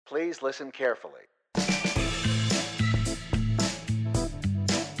Please listen carefully.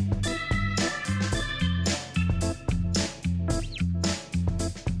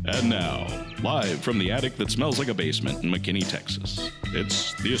 And now, live from the attic that smells like a basement in McKinney, Texas,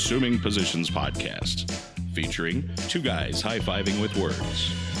 it's the Assuming Positions Podcast, featuring two guys high-fiving with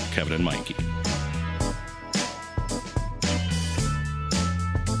words, Kevin and Mikey.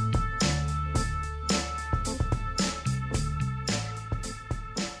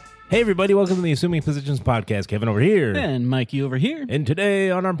 Hey everybody, welcome to the Assuming Positions Podcast. Kevin over here. And Mikey over here. And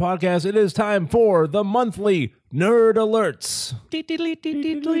today on our podcast, it is time for the monthly Nerd Alerts.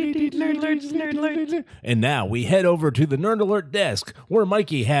 Nerd alerts. And now we head over to the Nerd Alert desk where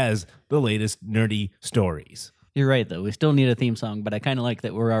Mikey has the latest nerdy stories. You're right, though. We still need a theme song, but I kind of like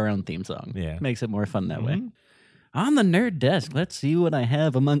that we're our own theme song. Yeah. Makes it more fun that way. On the nerd desk, let's see what I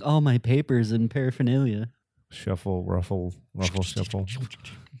have among all my papers and paraphernalia. Shuffle, ruffle, shuffle.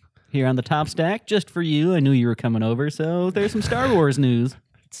 Here on the top stack, just for you, I knew you were coming over, so there's some Star Wars news.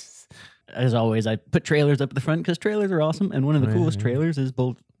 As always, I put trailers up at the front because trailers are awesome, and one of the coolest trailers is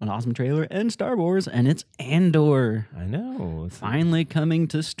both an awesome trailer and Star Wars, and it's Andor. I know. It's Finally coming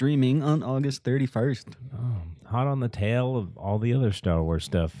to streaming on August 31st. hot on the tail of all the other Star Wars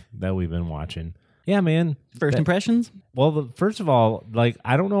stuff that we've been watching. Yeah, man. First impressions? Well, first of all,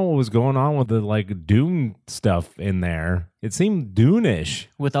 I don't know what was going on with the Dune stuff in there. It seemed Dune-ish.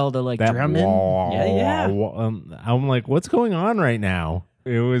 With all the That drumming? Yeah. I'm like, what's going on right now?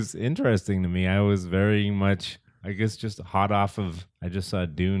 It was interesting to me. I was very much, I guess, just hot off of. I just saw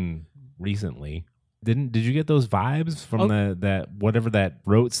Dune recently. Did you get those vibes from that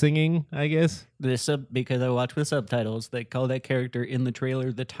rote singing? I guess Because I watched with subtitles, they call that character in the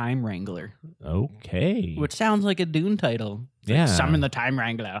trailer the Time Wrangler, okay, which sounds like a Dune title. It's Yeah. Summon the Time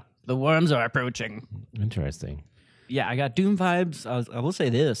Wrangler. The worms are approaching. interesting. Yeah, I got Dune vibes. I will say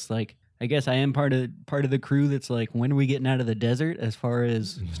this, I guess I am part of the crew that's when are we getting out of the desert as far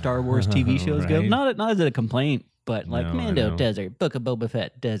as Star Wars TV shows go? Right. Not as a complaint, but No, I Mando, know. desert. Book of Boba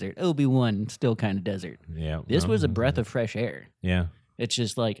Fett, desert. Obi-Wan, still kind of desert. Yeah, This was a breath of fresh air. Yeah, It's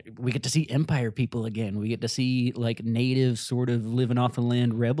just we get to see Empire people again. We get to see native sort of living off the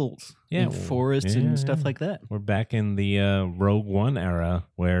land rebels Yeah, in forests yeah, and stuff yeah. like that. we're back in the Rogue One era,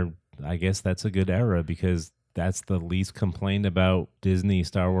 where I guess that's a good era because that's the least complained about Disney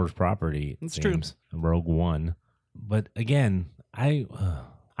Star Wars property. It's true. Rogue One, but again,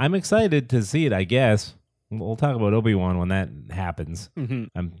 I'm excited to see it. I guess we'll talk about Obi-Wan when that happens. Mm-hmm.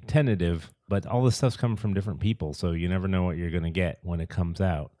 I'm tentative, but all this stuff's coming from different people, so you never know what you're going to get when it comes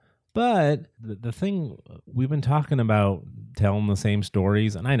out. But the thing we've been talking about, telling the same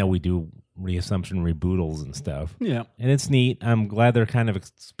stories, and I know we do reassumption rebootals and stuff, Yeah. and it's neat. I'm glad they're kind of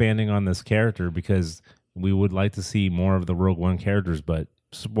expanding on this character because we would like to see more of the Rogue One characters, but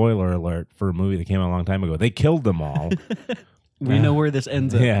spoiler alert for a movie that came out a long time ago, they killed them all. We know where this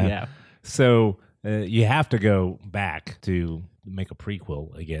ends up. Yeah. Yeah. So you have to go back to make a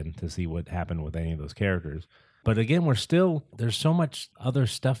prequel again to see what happened with any of those characters. But again, there's so much other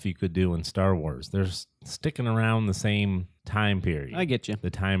stuff you could do in Star Wars. There's sticking around the same time period. I get you. The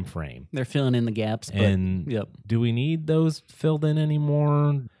time frame. They're filling in the gaps. But, And yep. do we need those filled in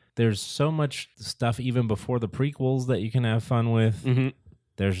anymore? There's so much stuff even before the prequels that you can have fun with. Mm-hmm.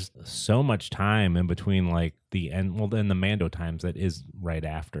 There's so much time in between the end, then the Mando times that is right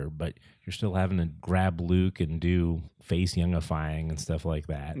after, but you're still having to grab Luke and do face youngifying and stuff like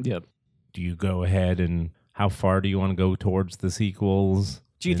that. Yep. Do you go ahead and how far do you want to go towards the sequels?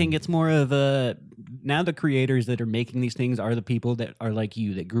 Do you think it's more of now the creators that are making these things are the people that are like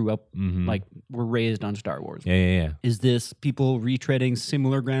you, that grew up, were raised on Star Wars? Yeah. Is this people retreading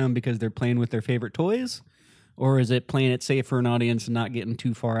similar ground because they're playing with their favorite toys? Or is it playing it safe for an audience and not getting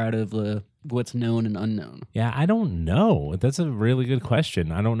too far out of what's known and unknown? Yeah, I don't know. That's a really good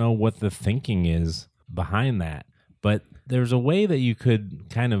question. I don't know what the thinking is behind that. But there's a way that you could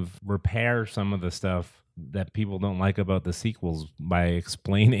kind of repair some of the stuff that people don't like about the sequels by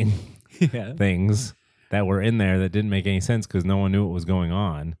explaining things that were in there that didn't make any sense because no one knew what was going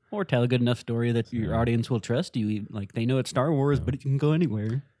on. Or tell a good enough story that your audience will trust you. They know it's Star Wars, but it can go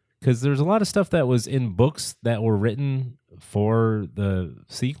anywhere. Because there's a lot of stuff that was in books that were written for the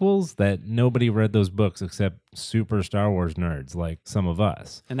sequels that nobody read those books except super Star Wars nerds like some of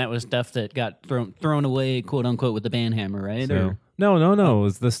us. And that was stuff that got thrown away, quote unquote, with the banhammer, right? So, no. It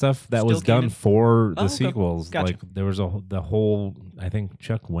was the stuff that was Still done canon? for the Okay. sequels. Gotcha. There was the whole, I think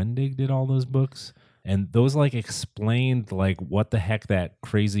Chuck Wendig did all those books. And those explained what the heck that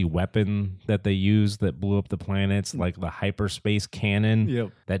crazy weapon that they used that blew up the planets, the hyperspace cannon, Yep.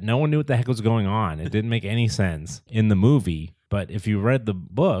 that no one knew what the heck was going on. It didn't make any sense in the movie. But if you read the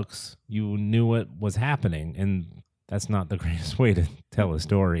books, you knew what was happening, and that's not the greatest way to tell a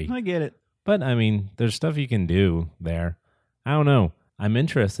story. I get it. But, I mean, there's stuff you can do there. I don't know. I'm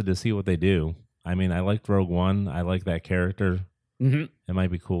interested to see what they do. I mean, I liked Rogue One. I like that character. Mm-hmm. It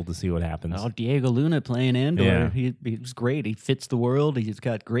might be cool to see what happens. Oh, Diego Luna playing Andor. Yeah. He's great. He fits the world. He's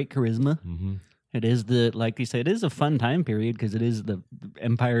got great charisma. Mm-hmm. It is like you said, it is a fun time period because it is the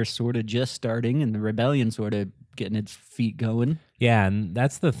Empire sort of just starting and the rebellion sort of getting its feet going. Yeah, and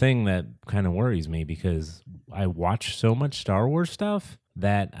that's the thing that kind of worries me because I watch so much Star Wars stuff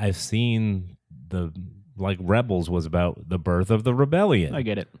that I've seen like Rebels was about the birth of the rebellion. I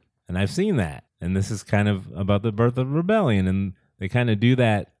get it. And I've seen that. And this is kind of about the birth of the rebellion. And they kind of do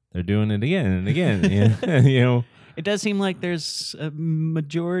that. They're doing it again and again. You know? It does seem like there's a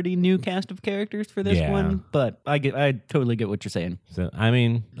majority new cast of characters for this Yeah. one, but I totally get what you're saying. So, I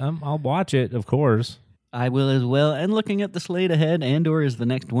mean, I'll watch it, of course. I will as well. And looking at the slate ahead, Andor is the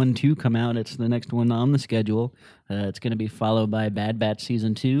next one to come out. It's the next one on the schedule. It's going to be followed by Bad Batch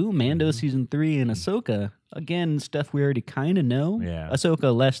Season 2, Mando Season 3, and Ahsoka. Again, stuff we already kind of know. Yeah.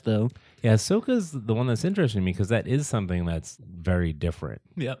 Ahsoka less, though. Yeah, Ahsoka's the one that's interesting to me because that is something that's very different.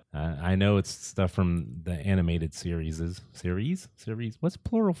 Yep. I know it's stuff from the animated series. Series? What's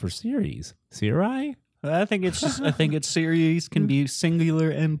plural for series? Siri? I think it's series can be singular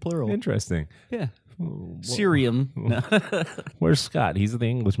and plural. Interesting. Yeah. Cerium. No. Where's Scott? He's the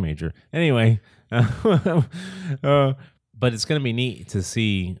English major. Anyway, but it's going to be neat to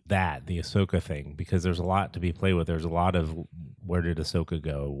see the Ahsoka thing, because there's a lot to be played with. There's a lot of where did Ahsoka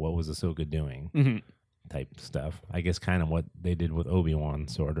go? What was Ahsoka doing? Type stuff. I guess kind of what they did with Obi-Wan,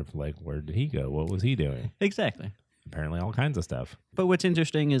 sort of like, where did he go? What was he doing? Exactly. Apparently all kinds of stuff. But what's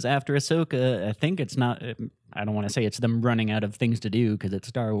interesting is after Ahsoka, I think it's not, I don't want to say it's them running out of things to do because it's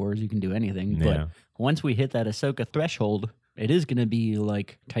Star Wars, you can do anything. Yeah. But once we hit that Ahsoka threshold, it is going to be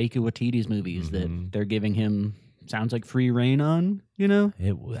like Taika Waititi's movies that they're giving him, sounds like free reign on, you know?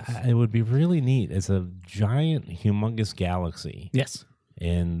 It would be really neat. It's a giant, humongous galaxy. Yes.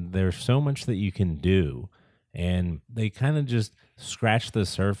 And there's so much that you can do. And they kind of just scratch the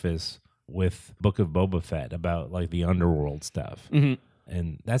surface with Book of Boba Fett about like the underworld stuff.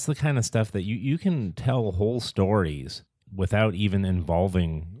 And that's the kind of stuff that you can tell whole stories without even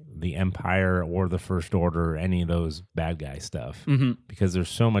involving the Empire or the First Order or any of those bad guy stuff, because there's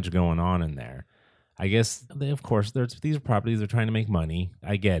so much going on in there. I guess, of course, these properties are trying to make money.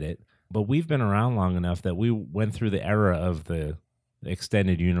 I get it. But we've been around long enough that we went through the era of the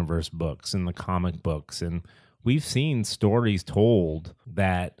extended universe books and the comic books, and we've seen stories told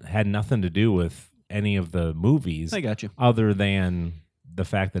that had nothing to do with any of the movies. I got you. Other than the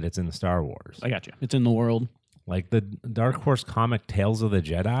fact that it's in Star Wars. I got you. It's in the world. Like the Dark Horse comic Tales of the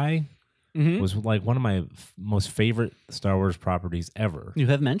Jedi was like one of my most favorite Star Wars properties ever. You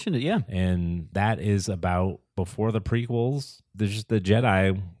have mentioned it, yeah. And that is about before the prequels. There's just the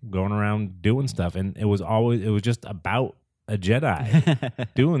Jedi going around doing stuff, and it was just about a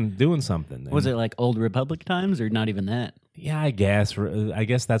Jedi doing something. Was it like Old Republic times or not even that? Yeah, I guess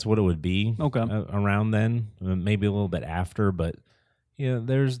that's what it would be. Okay. Around then, maybe a little bit after, but yeah,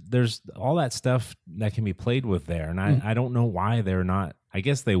 there's all that stuff that can be played with there, and I don't know why they're not. I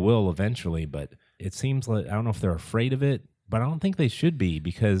guess they will eventually, but it seems like, I don't know if they're afraid of it, but I don't think they should be,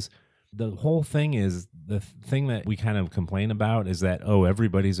 because the whole thing is, the thing that we kind of complain about is that,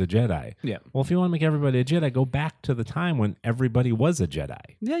 everybody's a Jedi. Yeah. Well, if you want to make everybody a Jedi, go back to the time when everybody was a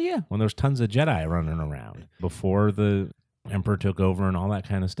Jedi. Yeah. When there's tons of Jedi running around before the Emperor took over and all that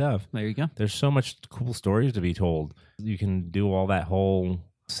kind of stuff. There you go. There's so much cool stories to be told. You can do all that whole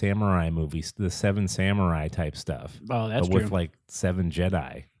samurai movies, the 7 Samurai type stuff. Oh, that's but true. with like 7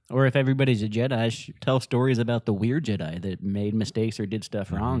 Jedi. Or if everybody's a Jedi, tell stories about the weird Jedi that made mistakes or did stuff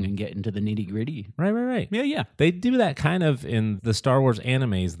wrong and get into the nitty gritty. Right. Yeah. They do that kind of in the Star Wars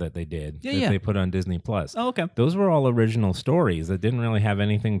animes that they did. Yeah. They put on Disney Plus. Oh, okay. Those were all original stories that didn't really have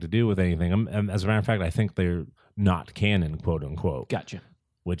anything to do with anything. As a matter of fact, I think they're not canon, quote unquote. Gotcha.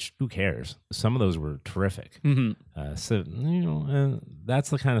 Which, who cares? Some of those were terrific. So, that's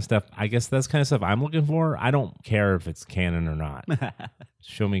the kind of stuff, I guess that's the kind of stuff I'm looking for. I don't care if it's canon or not.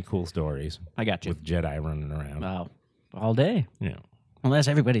 Show me cool stories. I got you. With Jedi running around. Oh, all day. Yeah. Unless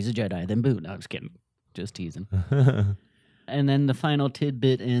everybody's a Jedi, then boo. No, I'm just kidding. Just teasing. And then the final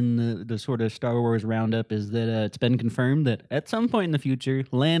tidbit in the sort of Star Wars roundup is that it's been confirmed that at some point in the future,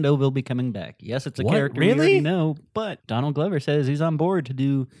 Lando will be coming back. Yes, it's a What? character we Really? already know, but Donald Glover says he's on board to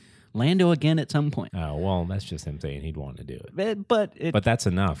do Lando again at some point. Oh, well, that's just him saying he'd want to do it. But that's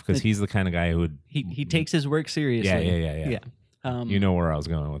enough, because he's the kind of guy who would... he takes his work seriously. Yeah. You know where I was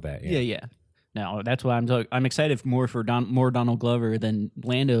going with that. Yeah. Now that's why I'm excited more for more Donald Glover than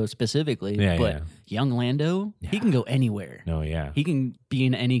Lando specifically. Yeah, but yeah. young Lando, he can go anywhere. No, yeah. He can be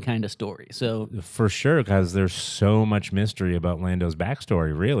in any kind of story. So For sure, because there's so much mystery about Lando's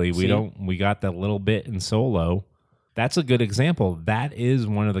backstory. Really, we got that little bit in Solo. That's a good example. That is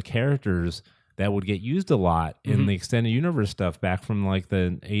one of the characters that would get used a lot in the extended universe stuff back from like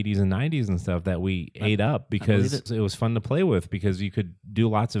the 80s and 90s and stuff that we ate up because it was fun to play with because you could do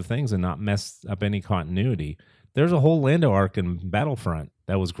lots of things and not mess up any continuity. There's a whole Lando arc in Battlefront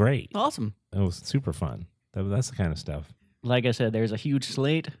that was great. awesome. It was super fun. That's the kind of stuff. Like I said, there's a huge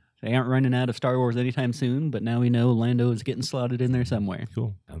slate. They aren't running out of Star Wars anytime soon, but now we know Lando is getting slotted in there somewhere.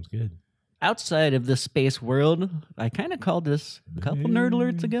 Cool. Sounds good. Outside of the space world, I kind of called this a couple nerd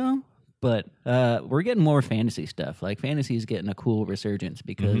alerts ago, but we're getting more fantasy stuff. Like fantasy is getting a cool resurgence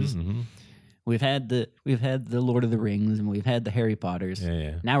because we've had the Lord of the Rings and we've had the Harry Potters.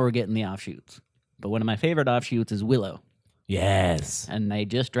 Yeah. Now we're getting the offshoots. But one of my favorite offshoots is Willow. Yes. And they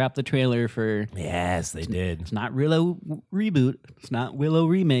just dropped the trailer for. Yes, they did. It's not Willow reboot. It's not Willow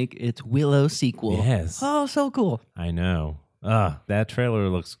remake. It's Willow sequel. Yes. Oh, so cool. I know. That trailer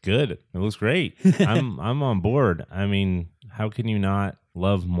looks good. It looks great. I'm on board. I mean, how can you not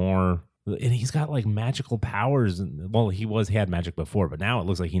love more? And he's got like magical powers. Well, he had magic before, but now it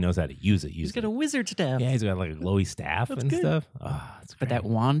looks like he knows how to use it. He's got a wizard staff. Yeah, he's got like a glowy staff and good. stuff. Oh, it's But great. that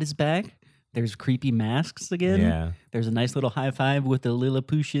wand is back. There's creepy masks again. Yeah. There's a nice little high five with the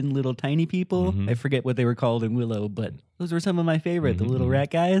Lilliputian little tiny people. I forget what they were called in Willow, but those were some of my favorite, the little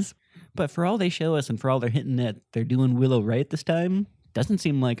rat guys. But for all they show us and for all they're hinting at, they're doing Willow right this time. Doesn't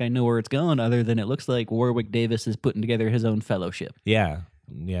seem like I know where it's going other than it looks like Warwick Davis is putting together his own fellowship. Yeah.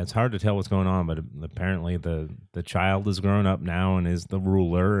 It's hard to tell what's going on, but apparently the child is grown up now and is the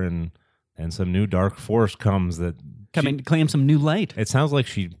ruler, and some new dark force comes that Coming to claim some new light. it sounds like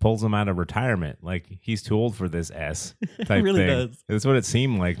she pulls him out of retirement. Like he's too old for this S type really thing. does. That's what it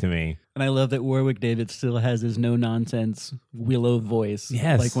seemed like to me. And I love that Warwick Davis still has his no-nonsense Willow voice.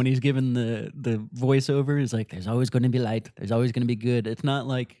 Yes. Like when he's given the voiceover, he's like, there's always going to be light. There's always going to be good. It's not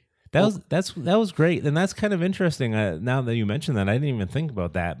like... That was great, and that's kind of interesting. Now that you mention that, I didn't even think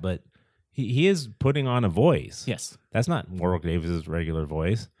about that, but he is putting on a voice. Yes. That's not Warwick Davis's regular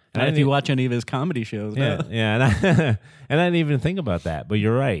voice. And if you watch any of his comedy shows. Yeah, and I didn't even think about that. But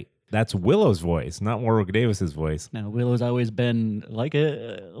you're right. That's Willow's voice, not Warwick Davis's voice. Now, Willow's always been like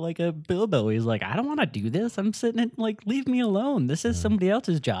a Bilbo. He's like, I don't want to do this. I'm sitting at, like, leave me alone. This is somebody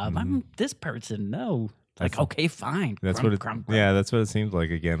else's job. I'm this person. No. Like, okay, fine. That's Grump, what it. grump, grump. Yeah, that's what it seems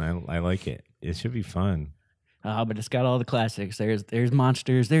like. Again, I like it. It should be fun. But it's got all the classics. There's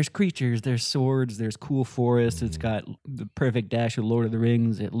monsters, there's creatures, there's swords, there's cool forests. It's got the perfect dash of Lord of the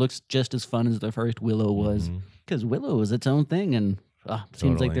Rings. It looks just as fun as the first Willow was, because Willow is its own thing, and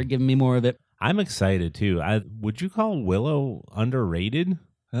seems like they're giving me more of it. I'm excited too. Would you call Willow underrated?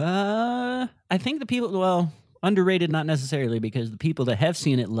 I think the people, underrated, not necessarily, because the people that have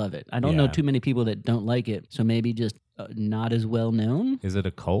seen it love it. I don't know Yeah. too many people that don't like it, so maybe just not as well known. Is it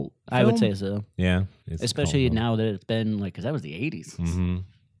a cult? I would film? say so, Yeah, it's a especially cult. now that it's been like, because that was the 80s. Mm-hmm.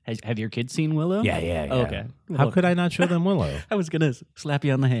 Have your kids seen Willow? Yeah. Okay. How Well, could I not show them Willow? I was gonna slap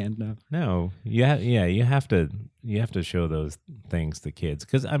you on the hand. No. No, you have to show those things to kids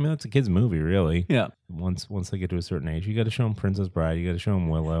because I mean it's a kids movie, really. Yeah. Once they get to a certain age, you got to show them Princess Bride, you got to show them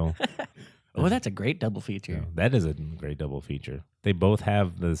Willow. Oh, that's a great double feature. So that is a great double feature. They both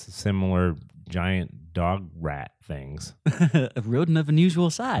have the similar giant dog rat things. A rodent of unusual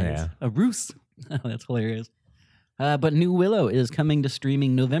size. Yeah. A roos. Oh, that's hilarious. But New Willow is coming to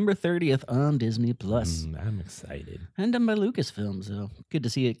streaming November 30th on Disney Plus, I'm excited. and done by Lucasfilm. So good to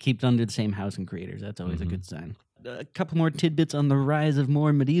see it keep under the same house and creators. That's always a good sign. A couple more tidbits on the rise of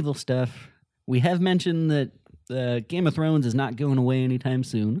more medieval stuff. We have mentioned that Game of Thrones is not going away anytime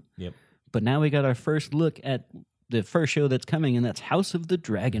soon. Yep. But now we got our first look at the first show that's coming, and that's House of the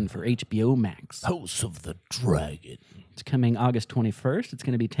Dragon for HBO Max. House of the Dragon. It's coming August 21st. It's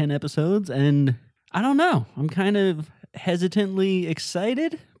going to be 10 episodes, and I don't know. I'm kind of hesitantly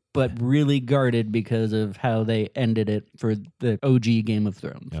excited, but really guarded because of how they ended it for the OG Game of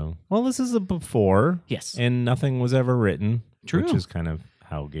Thrones. No. Well, this is a before. Yes. And nothing was ever written. True. Which is kind of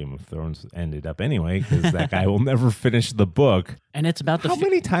how Game of Thrones ended up anyway, because that guy will never finish the book. And it's about the... How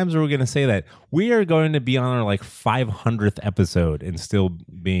many times are we going to say that? We are going to be on our like 500th episode and still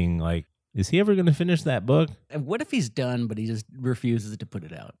being like, is he ever going to finish that book? What if he's done, but he just refuses to put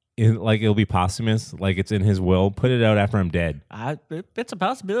it out? Like it'll be posthumous, like it's in his will. Put it out after I'm dead. It's a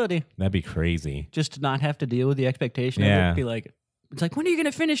possibility. That'd be crazy. Just to not have to deal with the expectation of Yeah. it. Be like, it's like, when are you going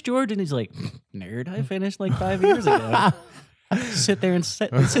to finish, George? And he's like, nerd, I finished like 5 years ago. sit there and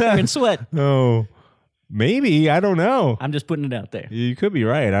sweat. No. Maybe. I don't know. I'm just putting it out there. You could be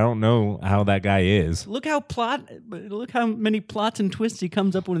right. I don't know how that guy is. Look how many plots and twists he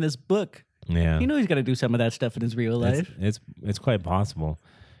comes up with in this book. Yeah. You know he's got to do some of that stuff in his real life. It's quite possible.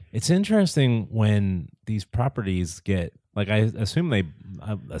 It's interesting when these properties get, like, I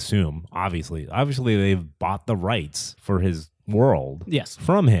assume obviously they've bought the rights for his world Yes.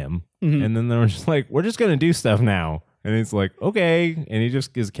 from him. Mhm. And then they're just like, we're just going to do stuff now. And it's like, okay. And he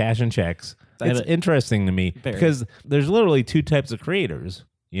just is cashing checks. It's interesting to me because there's literally two types of creators.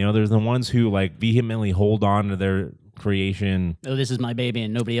 You know, there's the ones who like vehemently hold on to their creation. Oh, this is my baby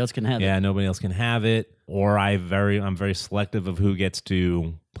and nobody else can have it. Yeah, nobody else can have it. Or I'm very selective of who gets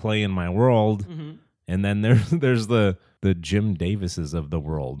to play in my world. Mm-hmm. And then there's the Jim Davises of the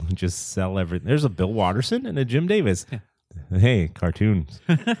world who just sell everything. There's a Bill Watterson and a Jim Davis. Yeah. Hey, cartoons.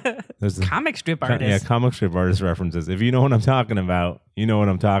 There's comic strip artist. Yeah, comic strip artist references. If you know what I'm talking about, you know what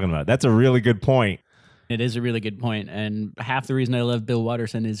I'm talking about. That's a really good point. It is a really good point. And half the reason I love Bill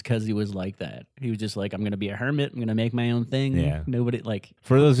Watterson is because he was like that. He was just like, I'm going to be a hermit. I'm going to make my own thing. Yeah. Nobody like.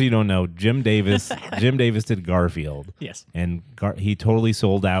 For those of you who don't know, Jim Davis did Garfield. Yes. And he totally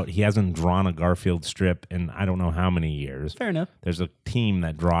sold out. He hasn't drawn a Garfield strip in I don't know how many years. Fair enough. There's a team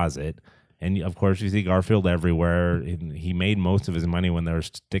that draws it. And, of course, you see Garfield everywhere. He made most of his money when they were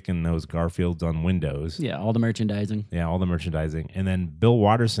sticking those Garfields on windows. Yeah, all the merchandising. Yeah, all the merchandising. And then Bill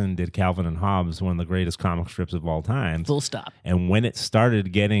Watterson did Calvin and Hobbes, one of the greatest comic strips of all time. Full stop. And when it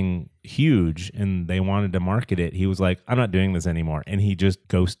started getting huge and they wanted to market it, he was like, I'm not doing this anymore. And he just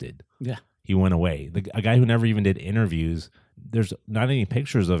ghosted. Yeah. He went away. A guy who never even did interviews. There's not any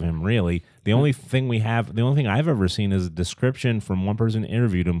pictures of him, really. The only thing I've ever seen is a description from one person who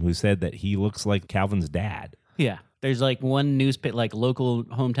interviewed him who said that he looks like Calvin's dad. Yeah. There's like one local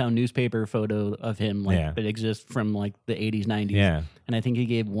hometown newspaper photo of him that exists from like the 80s, 90s. Yeah. And I think he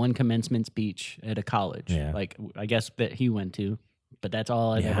gave one commencement speech at a college. Yeah. Like, I guess that he went to, but that's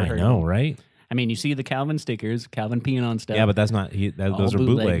all I've ever heard. I know, right? I mean, you see the Calvin stickers, Calvin peeing on stuff. Yeah, but that's not, those are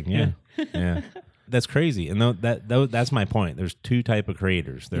bootleg. Yeah. Yeah. That's crazy, and that's my point. There's two type of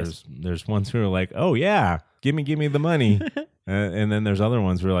creators. There's ones who are like, oh yeah, give me the money, and then there's other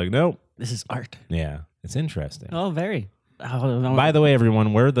ones who are like, nope, this is art. Yeah, it's interesting. Oh, very. Oh, by the way,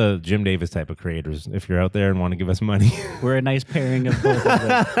 everyone, we're the Jim Davis type of creators. If you're out there and want to give us money, we're a nice pairing of both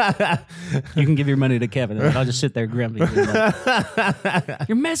of them. You can give your money to Kevin, and I'll just sit there grumpy.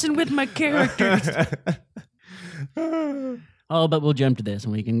 You're messing with my characters. Oh, but we'll jump to this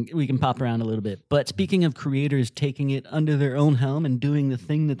and we can pop around a little bit. But speaking of creators taking it under their own helm and doing the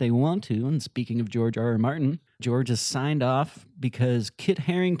thing that they want to, and speaking of George R.R. Martin, George has signed off because Kit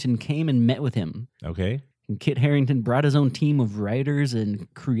Harington came and met with him. Okay. And Kit Harington brought his own team of writers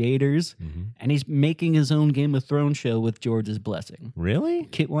and creators, and he's making his own Game of Thrones show with George's blessing. Really?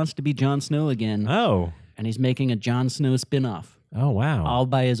 Kit wants to be Jon Snow again. Oh. And he's making a Jon Snow spinoff. Oh, wow. All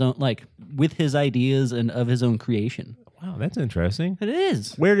by his own, with his ideas and of his own creation. Wow, that's interesting. It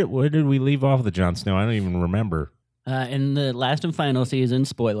is. Where did we leave off the Jon Snow? I don't even remember. In the last and final season,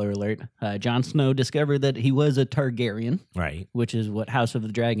 spoiler alert, Jon Snow discovered that he was a Targaryen. Right. Which is what House of the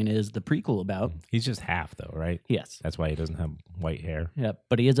Dragon is the prequel about. He's just half, though, right? Yes. That's why he doesn't have white hair. Yeah,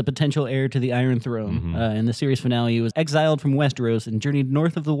 but he is a potential heir to the Iron Throne. In the series finale, he was exiled from Westeros and journeyed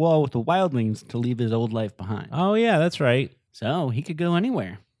north of the Wall with the wildlings to leave his old life behind. Oh, yeah, that's right. So he could go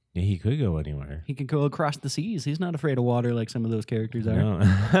anywhere. Yeah, he could go anywhere. He could go across the seas. He's not afraid of water like some of those characters are.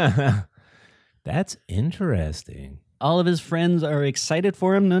 No. That's interesting. All of his friends are excited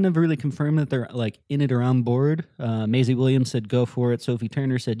for him. None have really confirmed that they're in it or on board. Maisie Williams said go for it. Sophie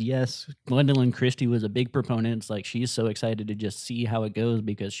Turner said yes. Gwendolyn Christie was a big proponent. It's she's so excited to just see how it goes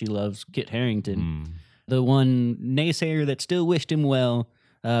because she loves Kit Harington. The one naysayer that still wished him well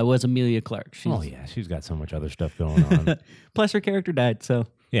was Emilia Clarke. She's got so much other stuff going on. Plus her character died, so...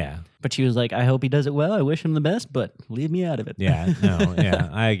 Yeah. But she was like, I hope he does it well. I wish him the best, but leave me out of it. Yeah, no, yeah,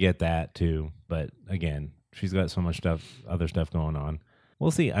 I get that too. But again, she's got so much other stuff going on. We'll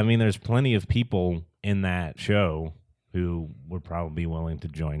see. I mean, there's plenty of people in that show who would probably be willing to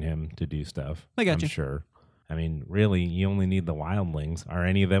join him to do stuff. I'm sure. I mean, really, you only need the wildlings. Were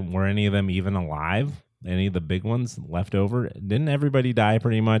any of them even alive? Any of the big ones left over? Didn't everybody die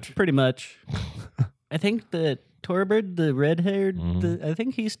pretty much? Pretty much. I think that Torbert, the red-haired, I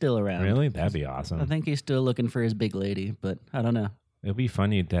think he's still around. Really? That'd be awesome. I think he's still looking for his big lady, but I don't know. It'd be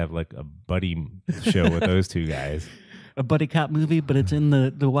funny to have a buddy show with those two guys. A buddy cop movie, but it's in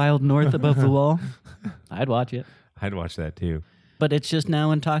the wild north above the wall. I'd watch it. I'd watch that too. But it's just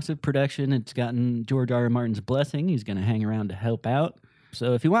now in talks of production. It's gotten George R.R. Martin's blessing. He's going to hang around to help out.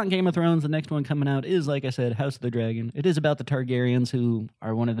 So if you want Game of Thrones, the next one coming out is, like I said, House of the Dragon. It is about the Targaryens, who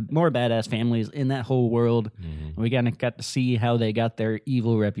are one of the more badass families in that whole world. We kind of got to see how they got their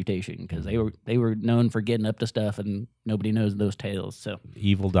evil reputation, because they were known for getting up to stuff, and nobody knows those tales. So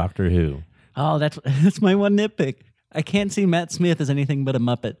Evil Doctor Who. oh, that's my one nitpick. I can't see Matt Smith as anything but a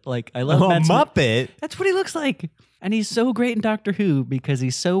Muppet. Like, I love Matt Smith. Muppet? That's what he looks like. And he's so great in Doctor Who because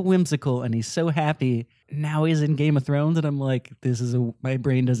he's so whimsical and he's so happy. Now he's in Game of Thrones, and I'm like, my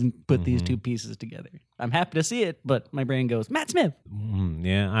brain doesn't put these two pieces together. I'm happy to see it, but my brain goes, Matt Smith.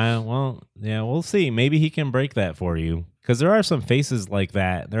 We'll see. Maybe he can break that for you. Because there are some faces like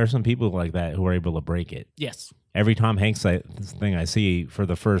that. There are some people like that who are able to break it. Yes. Every Tom Hanks thing I see, for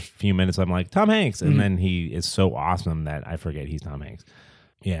the first few minutes, I'm like, Tom Hanks. And then he is so awesome that I forget he's Tom Hanks.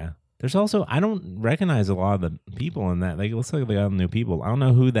 Yeah. There's also, I don't recognize a lot of the people in that. Like, it looks like they got new people. I don't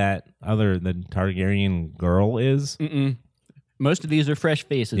know who the Targaryen girl is. Most of these are fresh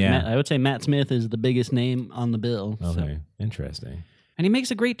faces. Yeah. I would say Matt Smith is the biggest name on the bill. Okay. Interesting. And he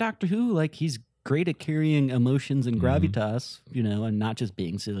makes a great Doctor Who. Like, he's great at carrying emotions and gravitas, and not just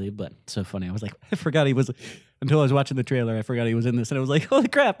being silly, but so funny. I was like, I forgot he was, until I was watching the trailer, I forgot he was in this, and I was like, holy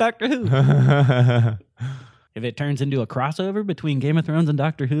crap, Doctor Who. If it turns into a crossover between Game of Thrones and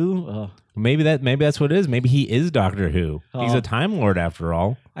Doctor Who, maybe that's what it is. Maybe he is Doctor Who. He's a Time Lord after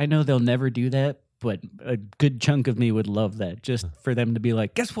all. I know they'll never do that, but a good chunk of me would love that, just for them to be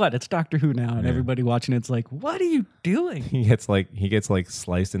like, guess what? It's Doctor Who now, and everybody watching it's like, what are you doing? He gets like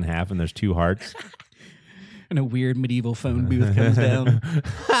sliced in half, and there's two hearts. And a weird medieval phone booth comes down.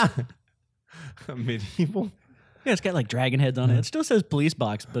 Medieval? Yeah, it's got like dragon heads on it. It still says police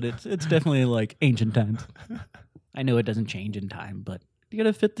box, but it's definitely like ancient times. I know it doesn't change in time, but you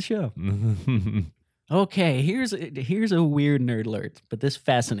gotta fit the show. Okay, here's a weird nerd alert, but this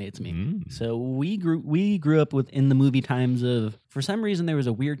fascinates me. So we grew up within the movie times of, for some reason there was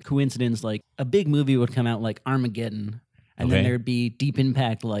a weird coincidence, like a big movie would come out like Armageddon, and then there'd be Deep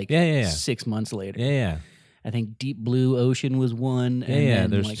Impact 6 months later. Yeah. I think Deep Blue Ocean was one. Yeah,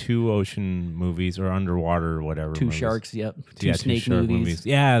 there's two ocean movies, or underwater or whatever. Two movies. sharks, yep. Two snake shark movies.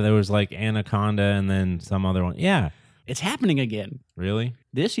 Yeah, there was like Anaconda and then some other one. Yeah. It's happening again. Really?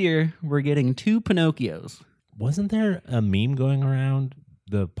 This year, we're getting 2 Pinocchios. Wasn't there a meme going around?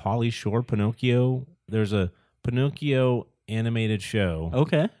 The Pauly Shore Pinocchio? There's a Pinocchio animated show.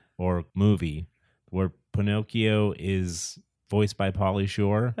 Okay. Or movie where Pinocchio is voiced by Pauly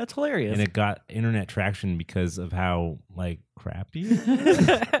Shore. That's hilarious. And it got internet traction because of how crappy it is.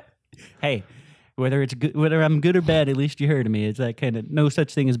 Hey, whether it's good, whether I'm good or bad, at least you heard of me. It's that kind of no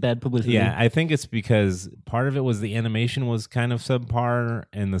such thing as bad publicity. Yeah, I think it's because part of it was the animation was kind of subpar,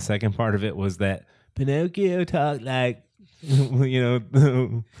 and the second part of it was that Pinocchio talked like,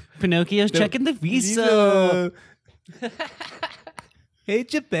 Pinocchio's checking the visa. Hey,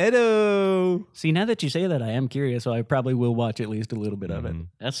 Geppetto. See, now that you say that, I am curious, so I probably will watch at least a little bit of it.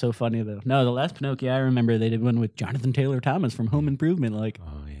 That's so funny, though. No, the last Pinocchio I remember, they did one with Jonathan Taylor Thomas from Home Improvement,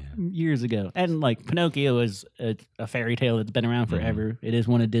 years ago. And Pinocchio is a fairy tale that's been around forever. It is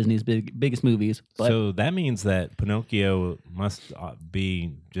one of Disney's biggest movies. But so that means that Pinocchio must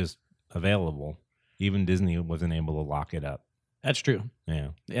be just available. Even Disney wasn't able to lock it up. That's true. Yeah.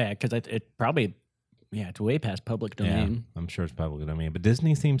 Yeah, because it probably... Yeah, it's way past public domain. Yeah, I'm sure it's public domain. But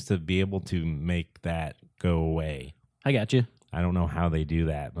Disney seems to be able to make that go away. I got you. I don't know how they do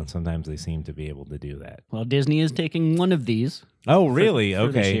that, but sometimes they seem to be able to do that. Well, Disney is taking one of these. Oh, really? For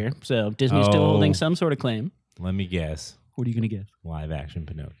this year. So Disney's still holding some sort of claim. Let me guess. What are you going to guess? Live action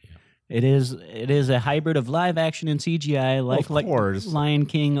Pinocchio. It is a hybrid of live action and CGI, like Lion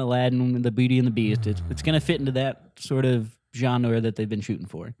King, Aladdin, The Beauty and the Beast. It's going to fit into that sort of genre that they've been shooting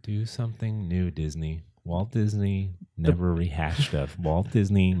for. Do something new, Disney. Walt Disney never rehashed stuff. Walt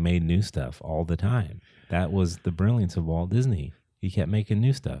Disney made new stuff all the time. That was the brilliance of Walt Disney. He kept making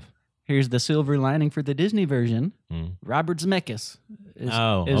new stuff. Here's the silver lining for the Disney version. Robert Zemeckis is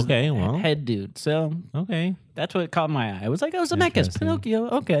head dude. So that's what caught my eye. I was like, oh, Zemeckis, Pinocchio,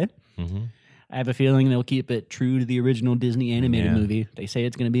 okay. I have a feeling they'll keep it true to the original Disney animated movie. They say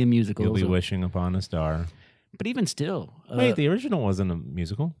it's going to be a musical. You'll be wishing upon a star. But even still... Wait, the original wasn't a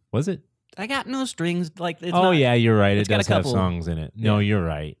musical, was it? I got no strings. Yeah, you're right. It does have couple songs in it. No, you're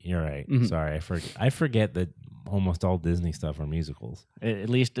right. You're right. Sorry, I forget that almost all Disney stuff are musicals. At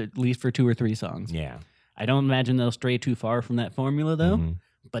least for 2 or 3 songs. Yeah. I don't imagine they'll stray too far from that formula, though.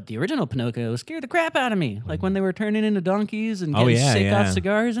 But the original Pinocchio scared the crap out of me. Like when they were turning into donkeys and getting sick off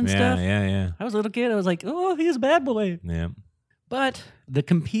cigars and stuff. Yeah. I was a little kid. I was like, oh, he's a bad boy. Yeah. But the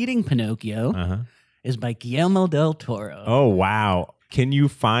competing Pinocchio is by Guillermo del Toro. Oh, wow. Can you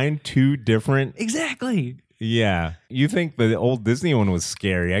find 2 different... Exactly. Yeah. You think the old Disney one was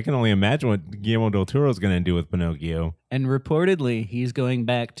scary. I can only imagine what Guillermo del Toro is going to do with Pinocchio. And reportedly, he's going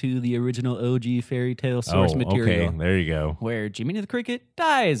back to the original OG fairy tale source material. Okay. There you go. Where Jiminy the Cricket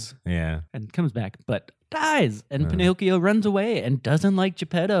dies Yeah. and comes back, but dies. And Pinocchio runs away and doesn't like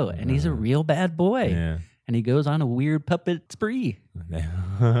Geppetto. And he's a real bad boy. Yeah. And he goes on a weird puppet spree.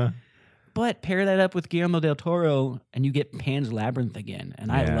 But pair that up with Guillermo del Toro, and you get Pan's Labyrinth again.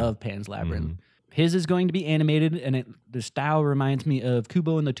 And I love Pan's Labyrinth. His is going to be animated, and the style reminds me of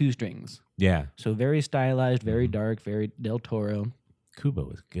Kubo and the Two Strings. Yeah. So very stylized, very dark, very del Toro. Kubo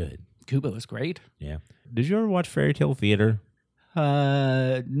was good. Kubo is great. Yeah. Did you ever watch Fairy Tale Theater?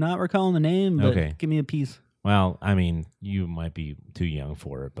 Not recalling the name, but give me a piece. Well, I mean, you might be too young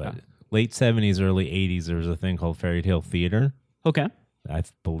for it, but late 70s, early 80s, there was a thing called Fairy Tale Theater. Okay. I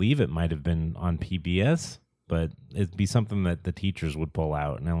believe it might have been on PBS, but it'd be something that the teachers would pull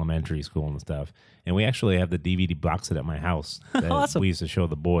out in elementary school and stuff. And we actually have the DVD box set at my house that Awesome. we used to show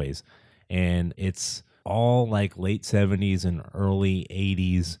the boys. And it's all like late 70s and early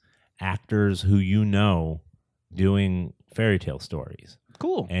 80s actors who you know doing fairy tale stories.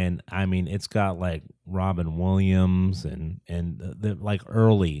 Cool. And I mean, it's got like Robin Williams and the like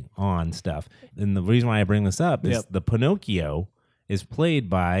early on stuff. And the reason why I bring this up is the Pinocchio is played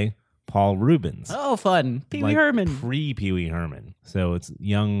by Paul Rubens. Oh, fun. Pee Wee Like Herman. Pre-Pee Wee Herman. So it's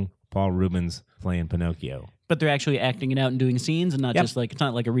young Paul Rubens playing Pinocchio. But they're actually acting it out and doing scenes and not just like, it's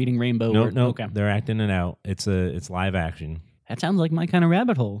not like a Reading Rainbow. No, Okay. they're acting it out. It's live action. That sounds like my kind of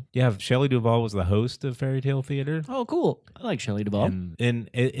rabbit hole. Yeah, Shelley Duvall was the host of Fairy Tale Theater. Oh, cool. I like Shelley Duvall. And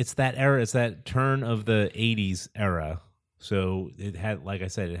it's that era, it's that turn of the 80s era. So it had, like I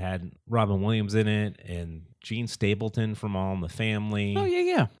said, it had Robin Williams in it and Gene Stapleton from All in the Family. Oh,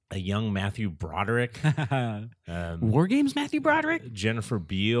 yeah. A young Matthew Broderick. War Games Matthew Broderick? Jennifer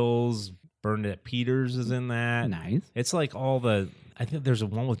Beals, Bernadette Peters is in that. Nice. It's like all the, I think there's a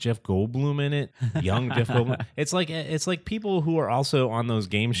one with Jeff Goldblum in it. Young Jeff Goldblum. It's like people who are also on those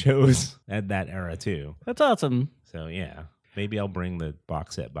game shows at that era too. That's awesome. So yeah. Maybe I'll bring the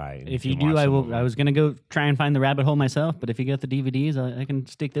box set by. And If you can do, watch I some will. of them. I was going to go try and find the rabbit hole myself, but if you get the DVDs, I can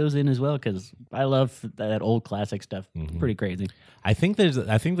stick those in as well because I love that old classic stuff. It's pretty crazy. I think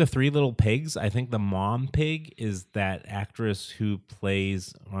the Three Little Pigs. I think the mom pig is that actress who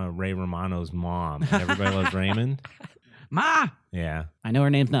plays Ray Romano's mom. And Everybody Loves Raymond. Ma! Yeah. I know her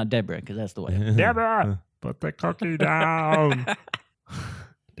name's not Deborah because that's the way. Deborah, put the cookie down.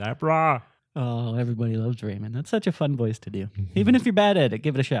 Deborah. Oh, Everybody Loves Raymond. That's such a fun voice to do. Even if you're bad at it,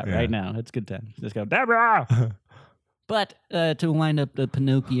 give it a shot right now. It's a good time. Just go, Deborah! But to wind up the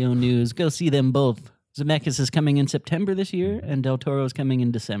Pinocchio news, go see them both. Zemeckis is coming in September this year, and Del Toro is coming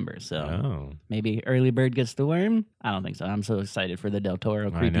in December. So maybe early bird gets the worm? I don't think so. I'm so excited for the Del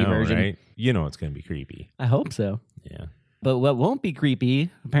Toro creepy version. Right? You know it's going to be creepy. I hope so. Yeah. But what won't be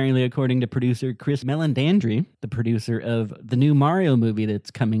creepy, apparently according to producer Chris Meledandri, the producer of the new Mario movie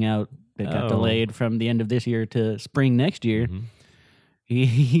that's coming out, that got delayed from the end of this year to spring next year,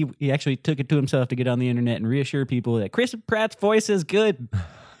 he actually took it to himself to get on the internet and reassure people that Chris Pratt's voice is good.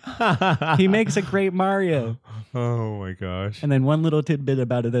 He makes a great Mario. Oh my gosh. And then one little tidbit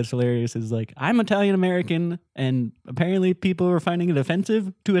about it that's hilarious is like, I'm Italian American, and apparently people are finding it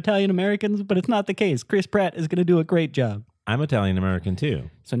offensive to Italian Americans, but it's not the case. Chris Pratt is going to do a great job. I'm Italian American too.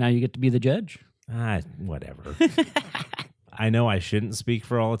 So now you get to be the judge. Whatever. I know I shouldn't speak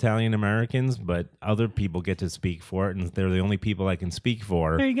for all Italian Americans, but other people get to speak for it, and they're the only people I can speak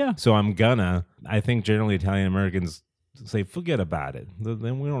for. There you go. So I think generally Italian Americans say, forget about it.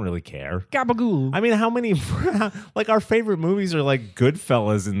 Then we don't really care. Gabagool. I mean, how many, like our favorite movies are like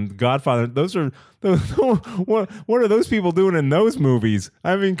Goodfellas and Godfather. What are those people doing in those movies?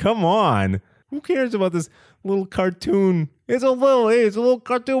 I mean, come on. Who cares about this little cartoon? It's a little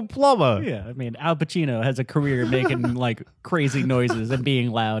cartoon plumber. Yeah, I mean, Al Pacino has a career making like crazy noises and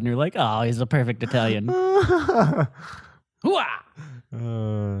being loud, and you're like, oh, he's a perfect Italian.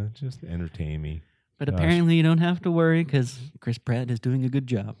 Just entertain me. But apparently you don't have to worry because Chris Pratt is doing a good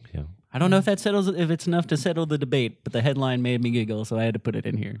job. Yeah. I don't know if it's enough to settle the debate, but the headline made me giggle, so I had to put it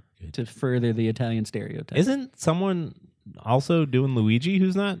in here to further the Italian stereotype. Isn't someone also doing Luigi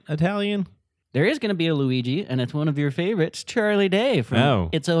who's not Italian? There is going to be a Luigi, and it's one of your favorites, Charlie Day from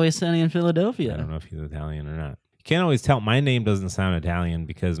It's Always Sunny in Philadelphia. I don't know if he's Italian or not. You can't always tell. My name doesn't sound Italian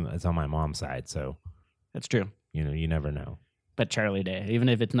because it's on my mom's side, so That's true. you never know. But Charlie Day, even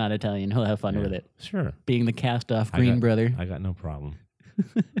if it's not Italian, he'll have fun with it. Sure. Being the cast-off Green brother. I got no problem.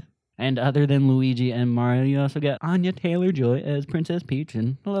 And other than Luigi and Mario, you also got Anya Taylor-Joy as Princess Peach,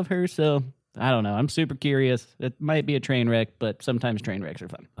 and I love her, so I don't know. I'm super curious. It might be a train wreck, but sometimes train wrecks are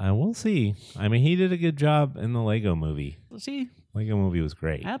fun. We'll see. I mean, he did a good job in the Lego movie. We'll see. Lego movie was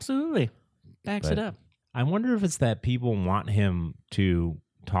great. Absolutely. Backs it up. I wonder if it's that people want him to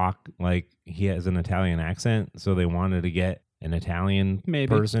talk like he has an Italian accent, so they wanted to get an Italian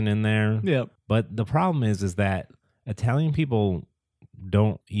person in there. Yep. But the problem is that Italian people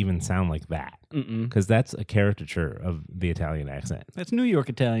don't even sound like that, because that's a caricature of the Italian accent. That's New York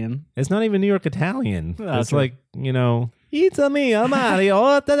Italian. It's not even New York Italian. It's true. like, it's a me,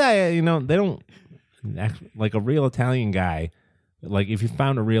 Mario. They don't act like a real Italian guy. Like if you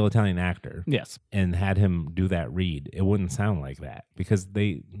found a real Italian actor, Yes. and had him do that read, it wouldn't sound like that, because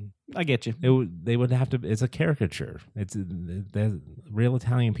I get you. they would have to. It's a caricature. The real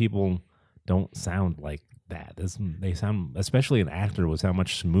Italian people don't sound like that. They sound, especially an actor, would sound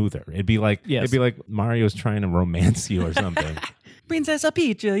much smoother. It'd be like Mario's trying to romance you or something. Princessa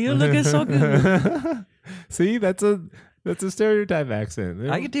Peach, you're looking so good. See, that's a stereotype accent.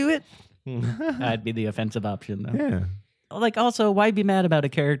 I could do it. I'd be the offensive option, though. Yeah. Like, also, why be mad about a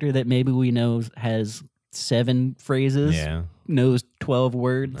character that maybe we know has 7 phrases, knows 12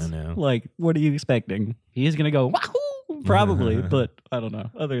 words? I know. Like, what are you expecting? He's going to go, wahoo! Probably, but I don't know.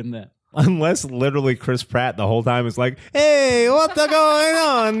 Other than that. Unless literally Chris Pratt the whole time is like, hey, what's going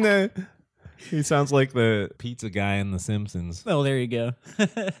on? He sounds like the pizza guy in The Simpsons. Oh, there you go.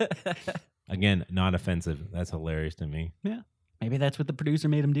 Again, not offensive. That's hilarious to me. Yeah. Maybe that's what the producer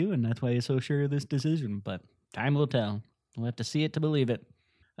made him do, and that's why he's so sure of this decision. But time will tell. We'll have to see it to believe it.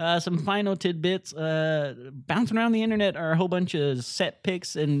 Some final tidbits. Bouncing around the internet are a whole bunch of set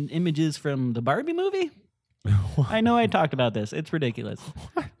pics and images from the Barbie movie. I know I talked about this. It's ridiculous.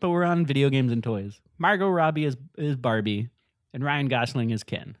 But we're on video games and toys. Margot Robbie is Barbie, and Ryan Gosling is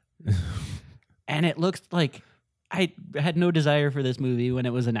Ken. And it looks like I had no desire for this movie when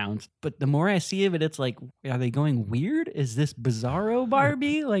it was announced. But the more I see of it, it's like, are they going weird? Is this Bizarro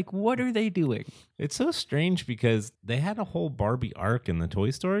Barbie? Like, what are they doing? It's so strange because they had a whole Barbie arc in the Toy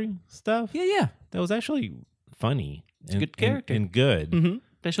Story stuff. Yeah. That was actually funny. It's a good character. And good. Mm-hmm.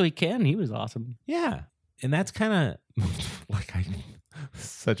 Especially Ken. He was awesome. Yeah. And that's kind of like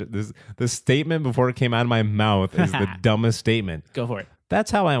the statement before it came out of my mouth is the dumbest statement. Go for it. That's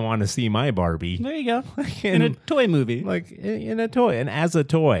how I want to see my Barbie. There you go. In a toy movie. Like in a toy and as a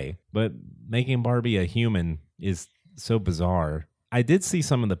toy. But making Barbie a human is so bizarre. I did see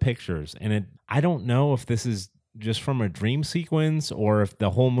some of the pictures, and I don't know if this is just from a dream sequence or if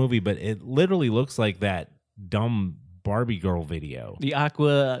the whole movie, but it literally looks like that dumb Barbie girl video. The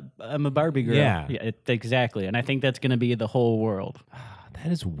Aqua, I'm a Barbie girl. Yeah, exactly. And I think that's going to be the whole world.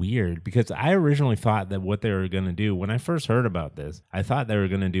 That is weird, because I originally thought that what they were going to do, when I first heard about this, I thought they were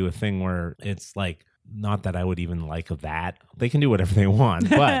going to do a thing where it's like, not that I would even like that. They can do whatever they want.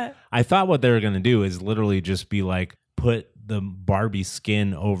 But I thought what they were going to do is literally just be like, put the Barbie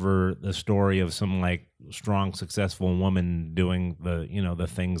skin over the story of some like strong, successful woman doing the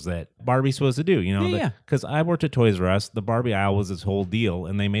things that Barbie's supposed to do, because I worked at Toys R Us. The Barbie aisle was this whole deal,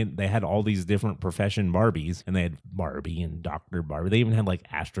 and they had all these different profession Barbies, and they had Barbie and Dr. Barbie. They even had like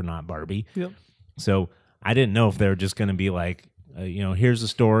astronaut Barbie. Yep. So I didn't know if they were just going to be like, here's a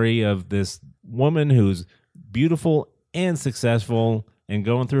story of this woman who's beautiful and successful and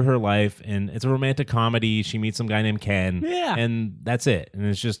going through her life, and it's a romantic comedy. She meets some guy named Ken, and that's it. And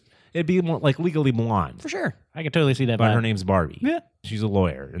it'd be more like Legally Blonde. For sure. I could totally see that. But her name's Barbie. Yeah. She's a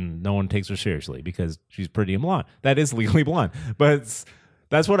lawyer, and no one takes her seriously because she's pretty and blonde. That is Legally Blonde. But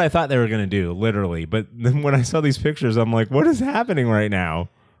that's what I thought they were going to do, literally. But then when I saw these pictures, I'm like, what is happening right now?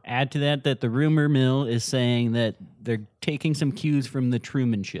 Add to that the rumor mill is saying that they're taking some cues from The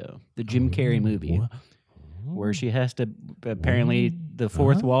Truman Show, the Jim Carrey movie, where she has to, apparently the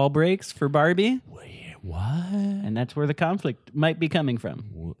fourth wall breaks for Barbie. Wait, what? And that's where the conflict might be coming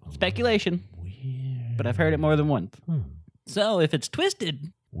from. Speculation. Weird. But I've heard it more than once. So if it's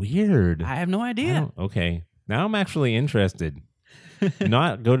twisted, weird. I have no idea. Okay. Now I'm actually interested.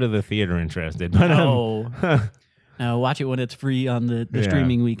 Not go to the theater interested. But No, watch it when it's free on the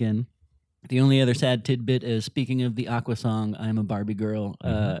streaming weekend. The only other sad tidbit is, speaking of the Aqua song, I'm a Barbie Girl,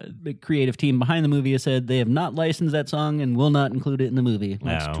 the creative team behind the movie has said they have not licensed that song and will not include it in the movie.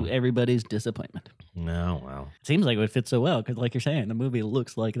 Much to everybody's disappointment. No, well. It seems like it would fit so well, because like you're saying, the movie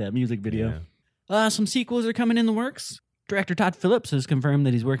looks like that music video. Yeah. Some sequels are coming in the works. Director Todd Phillips has confirmed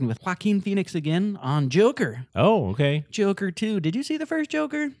that he's working with Joaquin Phoenix again on Joker. Oh, okay. Joker 2. Did you see the first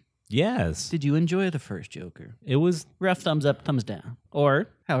Joker? Yes. Did you enjoy the first Joker? It was rough thumbs up, thumbs down. Or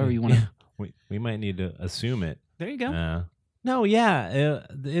however you want to. We might need to assume it. There you go. No, yeah.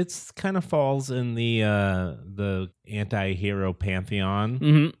 It's kind of falls in the anti-hero pantheon.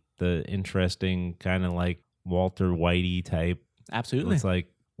 Mm-hmm. the interesting kind of like Walter Whitey type. Absolutely. It's like,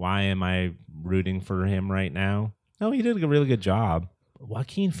 why am I rooting for him right now? No, he did a really good job.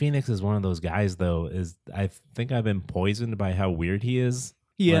 Joaquin Phoenix is one of those guys, though. I think I've been poisoned by how weird he is.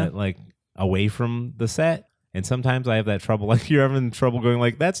 Yeah. Like away from the set, and sometimes I have that trouble. Like you're having trouble going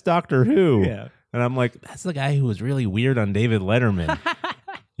like, that's Doctor Who. Yeah. And I'm like, that's the guy who was really weird on David Letterman.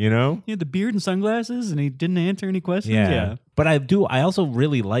 You know? He had the beard and sunglasses, and he didn't answer any questions. Yeah. But I also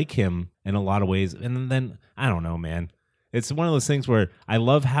really like him in a lot of ways. And then, I don't know, man. It's one of those things where I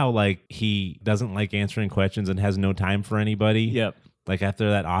love how, like, he doesn't like answering questions and has no time for anybody. Yep. Like,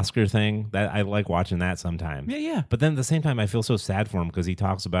 after that Oscar thing, that I like watching that sometimes. Yeah. But then at the same time, I feel so sad for him because he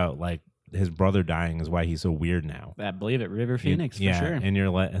talks about, like, his brother dying is why he's so weird now. I believe it. River Phoenix, for sure. And you're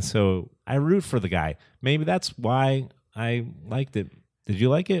like, so I root for the guy. Maybe that's why I liked it. Did you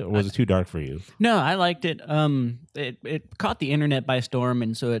like it, or was it too dark for you? No, I liked it. It caught the internet by storm,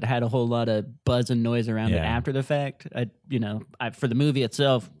 and so it had a whole lot of buzz and noise around it after the fact. For the movie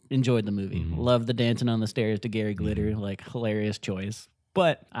itself, enjoyed the movie. Mm-hmm. Loved the dancing on the stairs to Gary Glitter, like hilarious choice.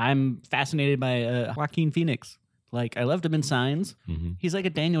 But I'm fascinated by Joaquin Phoenix. Like, I loved him in Signs. Mm-hmm. He's like a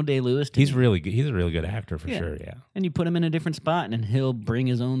Daniel Day-Lewis. He's really good. He's a really good actor for sure. Yeah. And you put him in a different spot, and he'll bring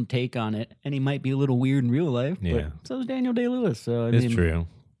his own take on it. And he might be a little weird in real life. Yeah. But so is Daniel Day-Lewis. So It's true.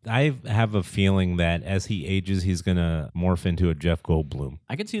 I have a feeling that as he ages, he's gonna morph into a Jeff Goldblum.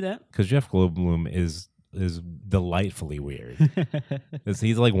 I could see that. Because Jeff Goldblum is delightfully weird.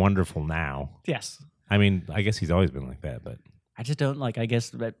 He's like wonderful now. Yes. I mean, I guess he's always been like that, but I just don't like. I guess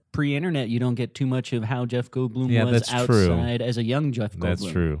that pre-internet, you don't get too much of how Jeff Goldblum was that's outside true. as a young Jeff Goldblum. That's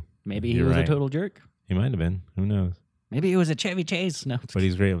true. Maybe he You're was right. a total jerk. He might have been. Who knows? Maybe it was a Chevy Chase. No, But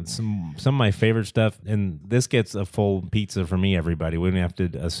he's great. Some of my favorite stuff, and this gets a full pizza for me, everybody. We don't have to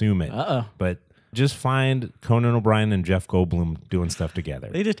assume it. But just find Conan O'Brien and Jeff Goldblum doing stuff together.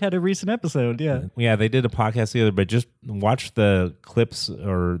 They just had a recent episode. Yeah. Yeah, they did a podcast together, but just watch the clips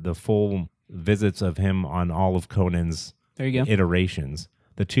or the full visits of him on all of Conan's There you go. iterations.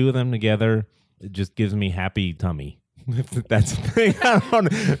 The two of them together, it just gives me happy tummy. That's the thing. I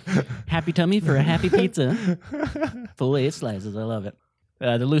don't know. Happy tummy for a happy pizza. Full 8 slices. I love it.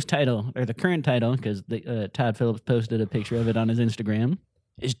 The loose title, or the current title, because Todd Phillips posted a picture of it on his Instagram,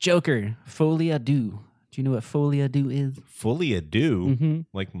 is Joker, Folie à Deux. Do you know what Folie à Deux is? Fully ado, Mm-hmm.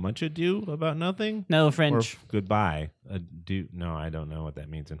 like much ado about nothing? No, Or French. goodbye. Ado. No, I don't know what that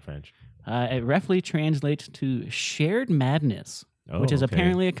means in French. It roughly translates to shared madness, which is okay.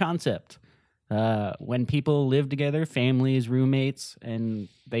 apparently a concept. When people live together, families, roommates, and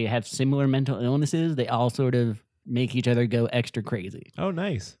they have similar mental illnesses, they all sort of make each other go extra crazy. Oh,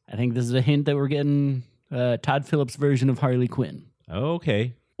 nice. I think this is a hint that we're getting Todd Phillips' version of Harley Quinn. Oh,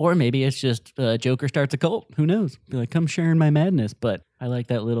 okay. Or maybe it's just Joker starts a cult. Who knows? Be like, come share in my madness. But I like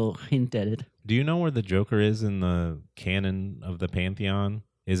that little hint at it. Do you know where the Joker is in the canon of the Pantheon?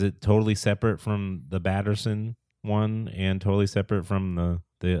 Is it totally separate from the Batterson one and totally separate from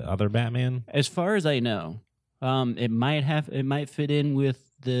the other Batman? As far as I know, it might fit in with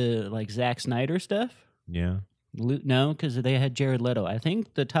the like Zack Snyder stuff. Yeah. No, because they had Jared Leto. I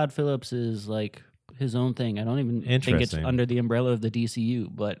think the Todd Phillips is like his own thing. I don't even think it's Interesting. under the umbrella of the DCU,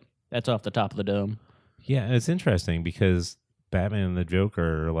 but that's off the top of the dome. Yeah, it's interesting because Batman and the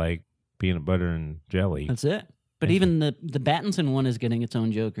Joker are like peanut butter and jelly. That's it. But even the Pattinson one is getting its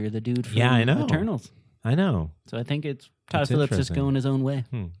own Joker, the dude from Yeah, I know. Eternals. I know. So I think it's Todd It's Phillips is interesting. going his own way.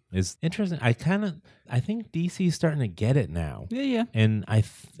 It's interesting. I think DC's starting to get it now. Yeah. And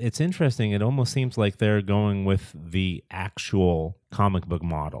it's interesting. It almost seems like they're going with the actual comic book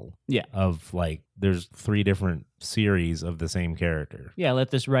model. Yeah. Of like, there's 3 different series of the same character. Yeah, let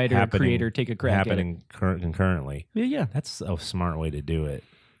this writer or creator take a crack at it. happening concurrently. Yeah. That's a smart way to do it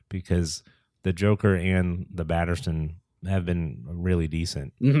because the Joker and the Batterson have been really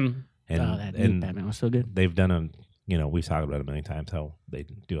decent. Mm-hmm. And, That new Batman was so good. they've done we've talked about it a million times how they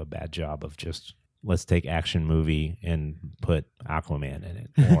do a bad job of just let's take action movie and put Aquaman in it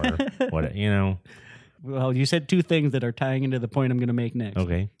or what Well, you said 2 things that are tying into the point I'm going to make next.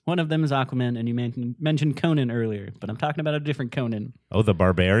 Okay. One of them is Aquaman, and you mentioned Conan earlier, but I'm talking about a different Conan. Oh, the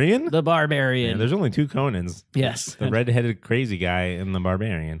Barbarian? The Barbarian. Yeah, there's only 2 Conans. Yes. The redheaded crazy guy and the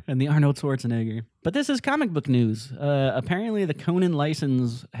Barbarian. And the Arnold Schwarzenegger. But this is comic book news. Apparently, the Conan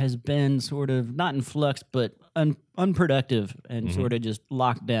license has been sort of not in flux, but unproductive and sort of just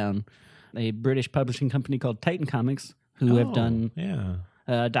locked down. A British publishing company called Titan Comics, who have done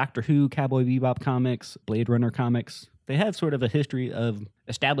Doctor Who, Cowboy Bebop comics, Blade Runner comics. They have sort of a history of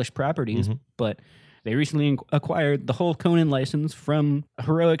established properties, but they recently acquired the whole Conan license from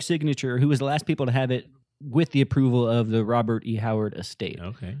Heroic Signature, who was the last people to have it with the approval of the Robert E. Howard estate.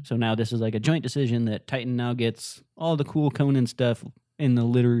 Okay. So now this is like a joint decision that Titan now gets all the cool Conan stuff in the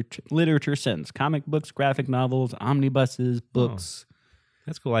literature sense. Comic books, graphic novels, omnibuses, books.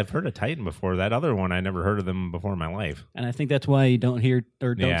 That's cool. I've heard of Titan before. That other one, I never heard of them before in my life. And I think that's why you don't hear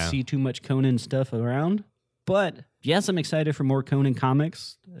or don't Yeah. see too much Conan stuff around. But yes, I'm excited for more Conan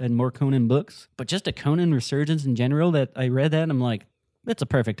comics and more Conan books. But just a Conan resurgence in general, that I read that and I'm like, it's a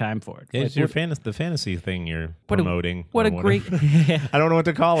perfect time for it. Yeah, Like, it's the fantasy thing you're What a- promoting. what or a great whatever. I don't know what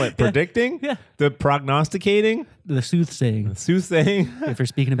to call it. Predicting? Yeah. The prognosticating? the soothsaying Soothsaying? if we're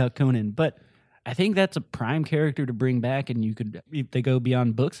speaking about Conan. But I think that's a prime character to bring back, and you could, if they go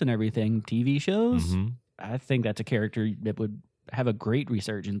beyond books and everything, TV shows. Mhm. I think that's a character that would have a great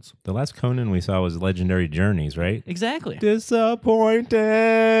resurgence. The last Conan we saw was Legendary Journeys, right? Exactly.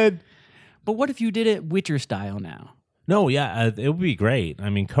 Disappointed. But what if you did it Witcher style now? No, yeah, it would be great. I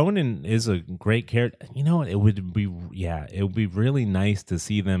mean, Conan is a great character. You know, it would be really nice to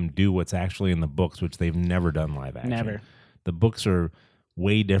see them do what's actually in the books, which they've never done live action. Never. The books are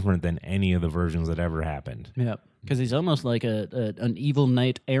way different than any of the versions that ever happened. Yep. Because he's almost like an evil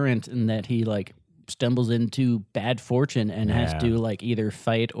knight errant in that he like stumbles into bad fortune and has Yeah. to like either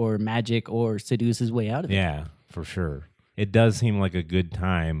fight or magic or seduce his way out of it. Yeah, for sure. It does seem like a good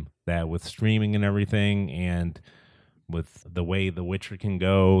time that with streaming and everything, and with the way The Witcher can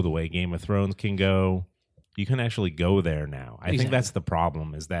go, the way Game of Thrones can go, you can actually go there now. I think Exactly. that's the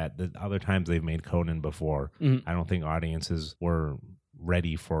problem, is that the other times they've made Conan before, Mhm. I don't think audiences were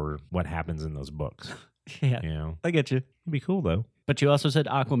ready for what happens in those books. Yeah. You know, I get you. it'd be cool though. But you also said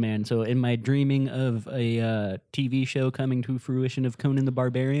Aquaman. So in my dreaming of a TV show coming to fruition of Conan the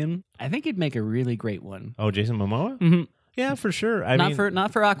Barbarian, I think he'd make a really great one. Oh, Jason Momoa? Mm-hmm. Yeah, for sure. I Not mean, for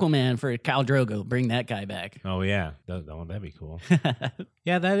Aquaman, for Khal Drogo. Bring that guy back. oh yeah, that'd be cool.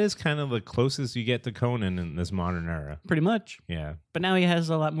 Yeah, that is kind of the closest you get to Conan in this modern era. Pretty much. Yeah, But now he has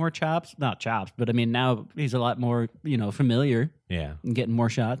a lot more chops. Not chops, but I mean, now he's a lot more, familiar yeah. and getting more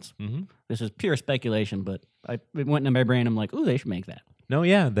shots. Mm-hmm. This is pure speculation, but it went in my brain. I'm like, ooh, they should make that. No,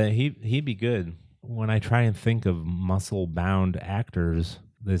 yeah, that he'd be good. When I try and think of muscle bound actors,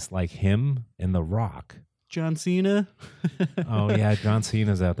 this like him and The Rock. John Cena? Oh yeah, John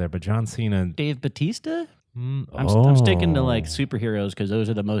Cena's out there, but John Cena. Dave Bautista? Mm, I'm sticking to oh. like superheroes because those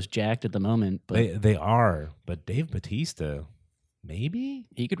are the most jacked at the moment. But They are, but Dave Bautista, maybe.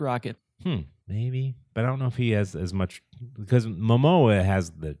 he could rock it. Maybe, but I don't know if he has as much, because Momoa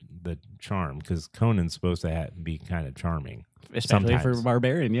has the charm, because Conan's supposed to be kind of charming. Especially for Sometimes.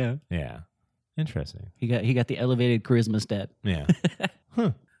 Barbarian, yeah. Yeah, interesting. He got the elevated charisma stat. Yeah,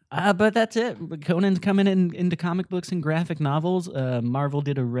 But that's it. Conan's coming into comic books and graphic novels. Marvel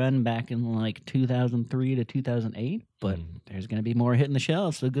did a run back in like 2003 to 2008, but there's going to be more hitting the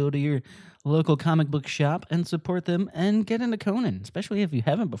shelves. So go to your local comic book shop and support them and get into Conan, especially if you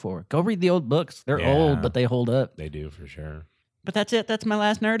haven't before. Go read the old books. They're Yeah. old, but they hold up. they do for sure. But that's it. That's my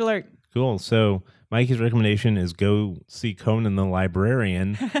last nerd alert. Cool. So Mikey's recommendation is go see Conan the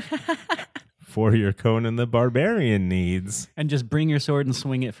Librarian for your Conan the Barbarian needs. And just bring your sword and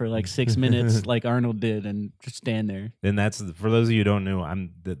swing it for like 6 minutes, like Arnold did, and just stand there. And that's, for those of you who don't know,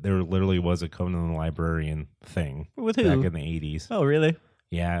 there literally was a Conan the Librarian thing With who? back in the 80s. Oh, really?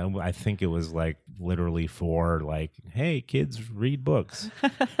 Yeah, I think it was like literally for like, hey, kids, read books.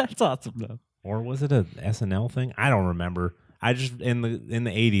 That's awesome, though. Or was it a SNL thing? I don't remember. I just in the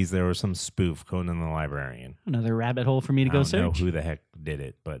 80s there was some spoof, Conan the Librarian. Another rabbit hole for me to I go don't know search. who the heck did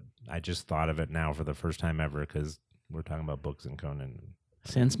it, but I just thought of it now for the first time ever because we're talking about books and Conan.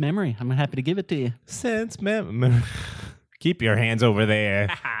 Sense memory. I'm happy to give it to you. Sense keep your hands over there.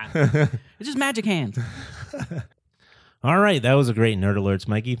 It's just magic hands. All right, that was a great Nerd Alerts,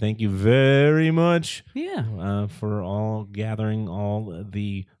 Mikey. Thank you very much Yeah. for all gathering all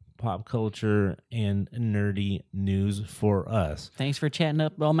the pop culture and nerdy news for us. Thanks for chatting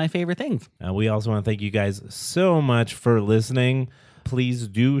up all my favorite things. We also want to thank you guys so much for listening. Please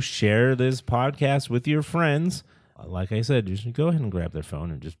do share this podcast with your friends. Like I said, just go ahead and grab their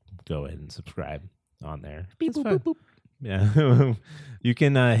phone and just go ahead and subscribe on there. Beep, It's boop, fun. boop, boop. Yeah. You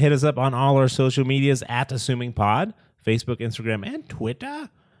can hit us up on all our social medias at AssumingPod, Facebook, Instagram, and Twitter.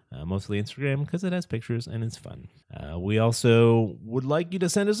 Mostly Instagram because it has pictures and it's fun. We also would like you to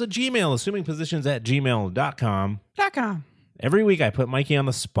send us a Gmail, assumingpositions@gmail.com. Every week I put Mikey on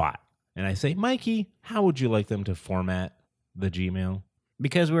the spot and I say, Mikey, how would you like them to format the Gmail?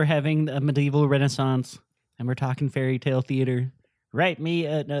 Because we're having a medieval renaissance and we're talking fairy tale theater. Write me,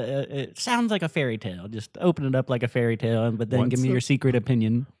 it sounds like a fairy tale. Just open it up like a fairy tale, but then give me your secret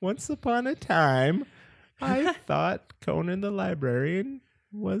opinion. Once upon a time, I thought Conan the Librarian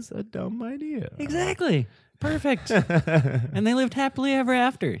was a dumb idea. Exactly. Perfect. And they lived happily ever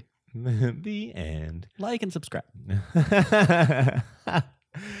after. The end. Like and subscribe.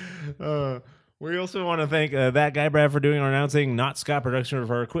 We also want to thank that guy Brad for doing our announcing, Not Scott production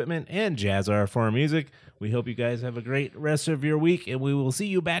of our equipment, and Jazzar for our music. We hope you guys have a great rest of your week, and we will see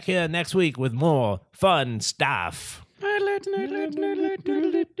you back here next week with more fun stuff.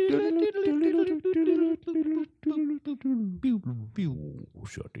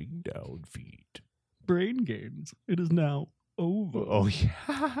 Shutting down feet. Brain games. It is now over. Oh,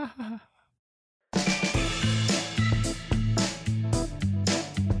 yeah.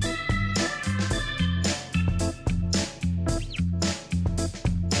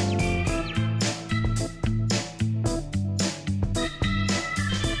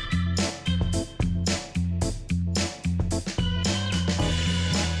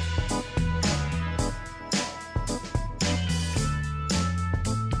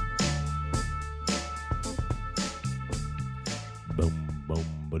 Boom, boom,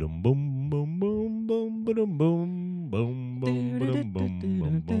 ba-dum, boom, boom, boom, boom, ba-dum, boom, boom, boom, ba-dum, boom,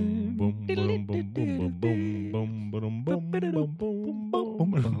 boom, boom, boom, ba-dum, boom, boom, boom, boom, ba-dum, boom, boom, boom,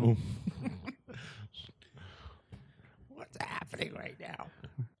 boom, ba-dum, boom. What's happening right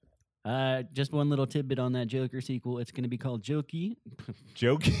now? Just one little tidbit on that Joker sequel. It's going to be called Jokey.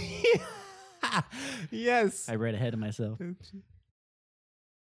 Jokey? Yes. I read ahead of myself.